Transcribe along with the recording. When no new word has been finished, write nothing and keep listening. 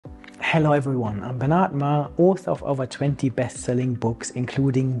Hello everyone, I'm Bernard Ma, author of over 20 best-selling books,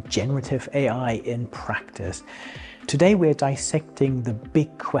 including Generative AI in Practice. Today we're dissecting the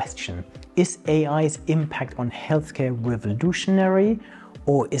big question: is AI's impact on healthcare revolutionary,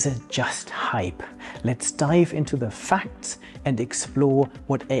 or is it just hype? Let's dive into the facts and explore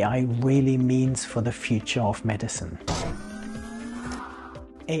what AI really means for the future of medicine.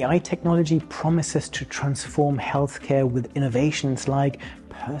 AI technology promises to transform healthcare with innovations like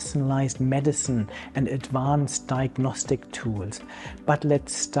personalized medicine and advanced diagnostic tools. But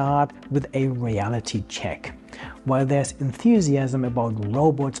let's start with a reality check. While there's enthusiasm about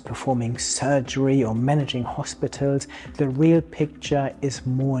robots performing surgery or managing hospitals, the real picture is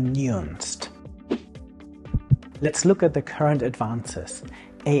more nuanced. Let's look at the current advances.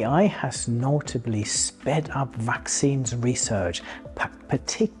 AI has notably sped up vaccines research,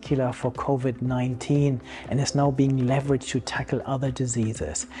 particularly for COVID-19, and is now being leveraged to tackle other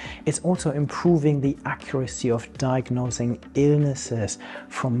diseases. It's also improving the accuracy of diagnosing illnesses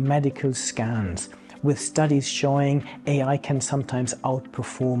from medical scans, with studies showing AI can sometimes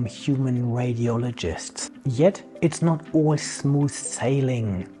outperform human radiologists. Yet, it's not all smooth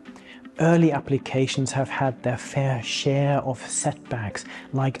sailing. Early applications have had their fair share of setbacks,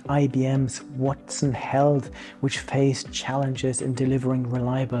 like IBM's Watson Health, which faced challenges in delivering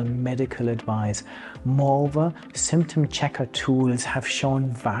reliable medical advice. Moreover, symptom checker tools have shown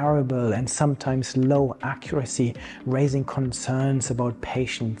variable and sometimes low accuracy, raising concerns about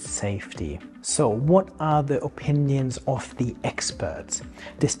patient safety. So, what are the opinions of the experts?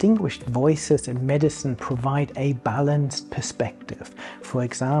 Distinguished voices in medicine provide a balanced perspective. For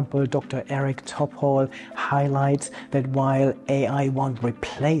example, Dr. Eric Topol highlights that while AI won't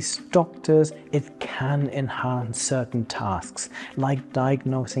replace doctors, it can enhance certain tasks, like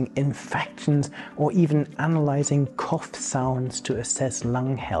diagnosing infections or even analyzing cough sounds to assess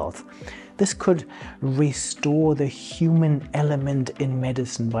lung health. This could restore the human element in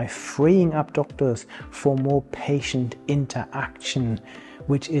medicine by freeing up doctors for more patient interaction,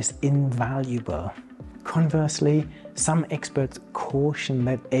 which is invaluable. Conversely, some experts caution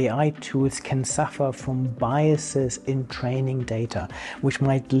that AI tools can suffer from biases in training data, which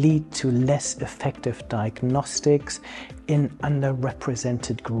might lead to less effective diagnostics in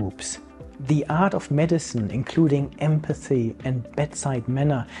underrepresented groups. The art of medicine, including empathy and bedside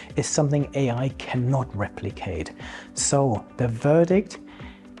manner, is something AI cannot replicate. So, the verdict?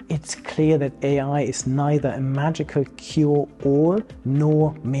 It's clear that AI is neither a magical cure-all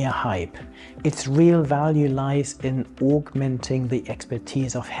nor mere hype. Its real value lies in augmenting the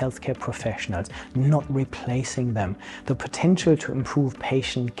expertise of healthcare professionals, not replacing them. The potential to improve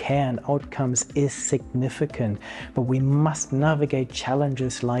patient care and outcomes is significant, but we must navigate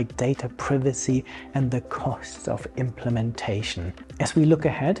challenges like data privacy and the costs of implementation. As we look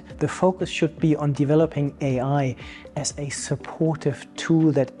ahead, the focus should be on developing AI as a supportive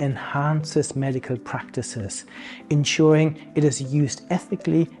tool that enhances medical practices, ensuring it is used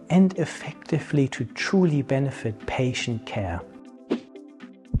ethically and effectively to truly benefit patient care.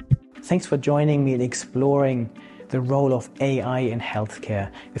 Thanks for joining me in exploring the role of AI in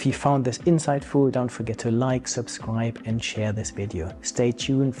healthcare. If you found this insightful, don't forget to like, subscribe, and share this video. Stay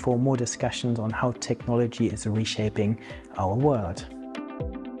tuned for more discussions on how technology is reshaping our world.